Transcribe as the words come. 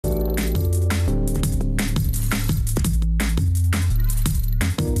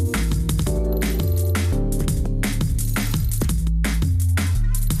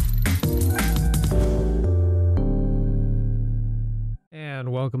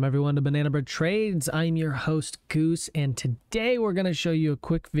Welcome everyone to Banana Bread Trades. I'm your host Goose, and today we're going to show you a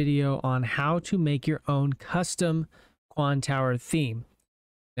quick video on how to make your own custom Quantower theme.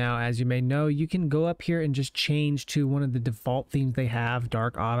 Now, as you may know, you can go up here and just change to one of the default themes they have,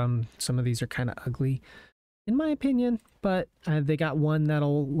 Dark Autumn. Some of these are kind of ugly, in my opinion, but they got one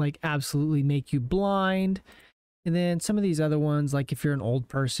that'll like absolutely make you blind. And then some of these other ones, like if you're an old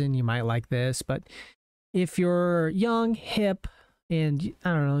person, you might like this, but if you're young, hip, and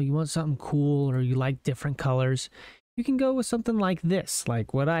I don't know, you want something cool or you like different colors, you can go with something like this,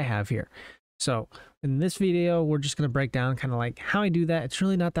 like what I have here. So in this video, we're just going to break down kind of like how I do that. It's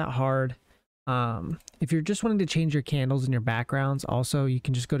really not that hard. If you're just wanting to change your candles and your backgrounds, also you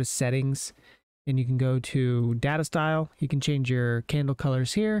can just go to settings and you can go to data style. You can change your candle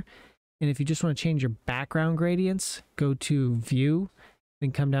colors here. And if you just want to change your background gradients, go to view,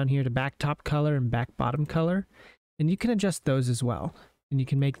 then come down here to back top color and back bottom color. And you can adjust those as well. And you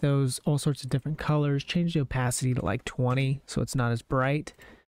can make those all sorts of different colors, change the opacity to like 20 so it's not as bright.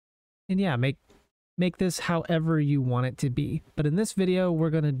 And yeah, make this however you want it to be. But in this video,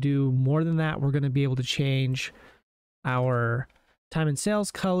 we're going to do more than that. We're going to be able to change our time and sales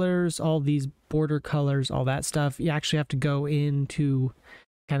colors, all these border colors, all that stuff. You actually have to go into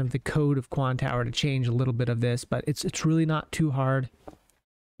kind of the code of Quantower to change a little bit of this, but it's really not too hard.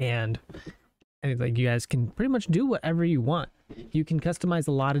 And like you guys can pretty much do whatever you want. You can customize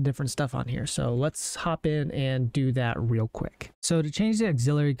a lot of different stuff on here. So let's hop in and do that real quick. So to change the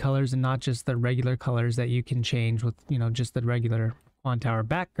auxiliary colors and not just the regular colors that you can change with, you know, just the regular Quantower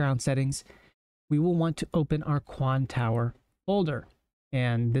background settings, we will want to open our Quantower folder.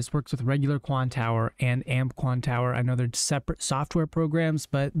 And this works with regular Quantower and AMP Quantower. I know they're separate software programs,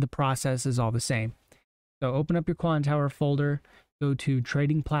 but the process is all the same. So open up your Quantower folder, go to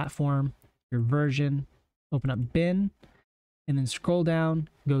trading platform, your version, open up bin, and then scroll down,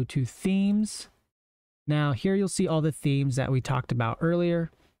 go to themes. Now here you'll see all the themes that we talked about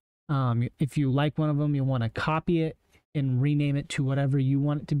earlier. If you like one of them, you'll want to copy it and rename it to whatever you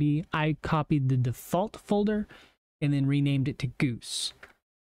want it to be. I copied the default folder and then renamed it to Goose.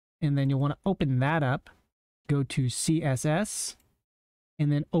 And then you'll want to open that up, go to CSS, and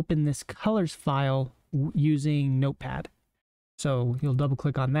then open this colors file using Notepad. So you'll double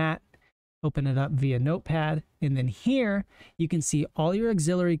click on that, open it up via Notepad, and then here you can see all your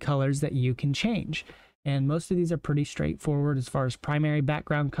auxiliary colors that you can change. And most of these are pretty straightforward as far as primary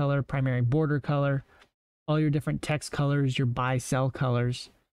background color, primary border color, all your different text colors, your buy sell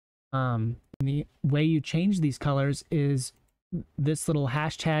colors. The way you change these colors is this little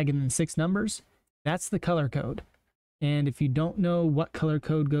hashtag and then 6 numbers. That's the color code. And if you don't know what color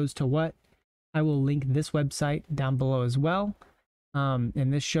code goes to what, I will link this website down below as well.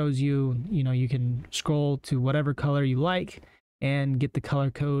 And this shows you, you can scroll to whatever color you like and get the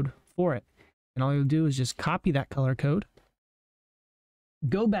color code for it. And all you'll do is just copy that color code,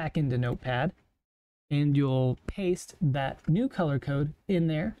 go back into Notepad, and you'll paste that new color code in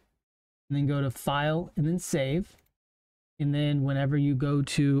there, and then go to File and then Save. And then whenever you go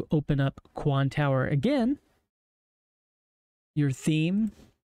to open up Quantower again, your theme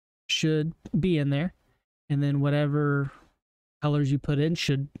should be in there. And then whatever colors you put in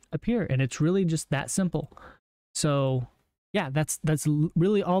should appear. And it's really just that simple. So yeah, that's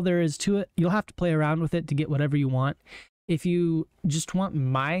really all there is to it. You'll have to play around with it to get whatever you want. If you just want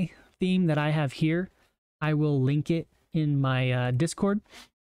my theme that I have here, I will link it in my Discord.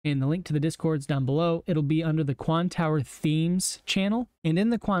 And the link to the Discord's down below. It'll be under the Quantower Themes channel. And in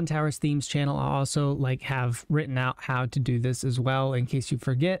the Quantower Themes channel, I'll also have written out how to do this as well in case you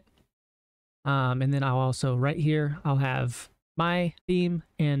forget. And then I'll also, right here, I'll have my theme.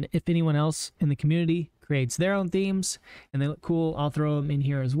 And if anyone else in the community creates their own themes and they look cool, I'll throw them in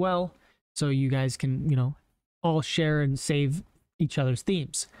here as well. So you guys can, all share and save each other's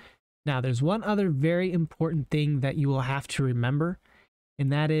themes. Now, there's one other very important thing that you will have to remember.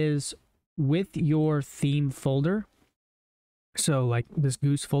 And that is with your theme folder. So like this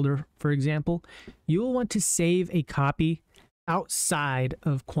Goose folder, for example, you will want to save a copy outside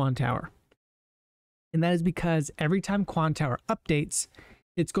of Quantower. And that is because every time Quantower updates,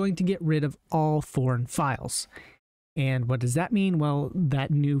 it's going to get rid of all foreign files. And what does that mean? Well,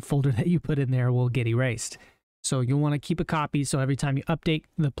 that new folder that you put in there will get erased. So you'll want to keep a copy. So every time you update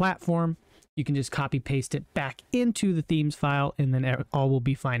the platform, you can just copy paste it back into the themes file, and then all will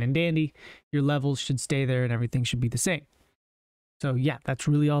be fine and dandy. Your levels should stay there and everything should be the same. So yeah, that's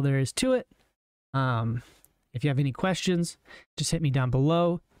really all there is to it. If you have any questions, just hit me down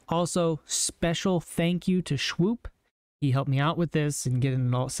below. Also, special thank you to Swoop. He helped me out with this and getting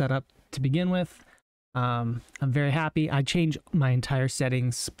it all set up to begin with. I'm very happy. I change my entire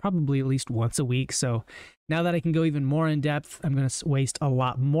settings probably at least once a week. So now that I can go even more in depth, I'm going to waste a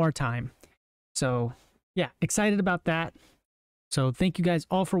lot more time. So yeah, excited about that. So thank you guys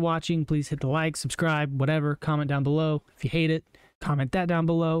all for watching. Please hit the like, subscribe, whatever, comment down below. If you hate it, comment that down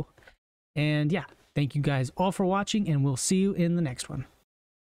below. And yeah, thank you guys all for watching, and we'll see you in the next one.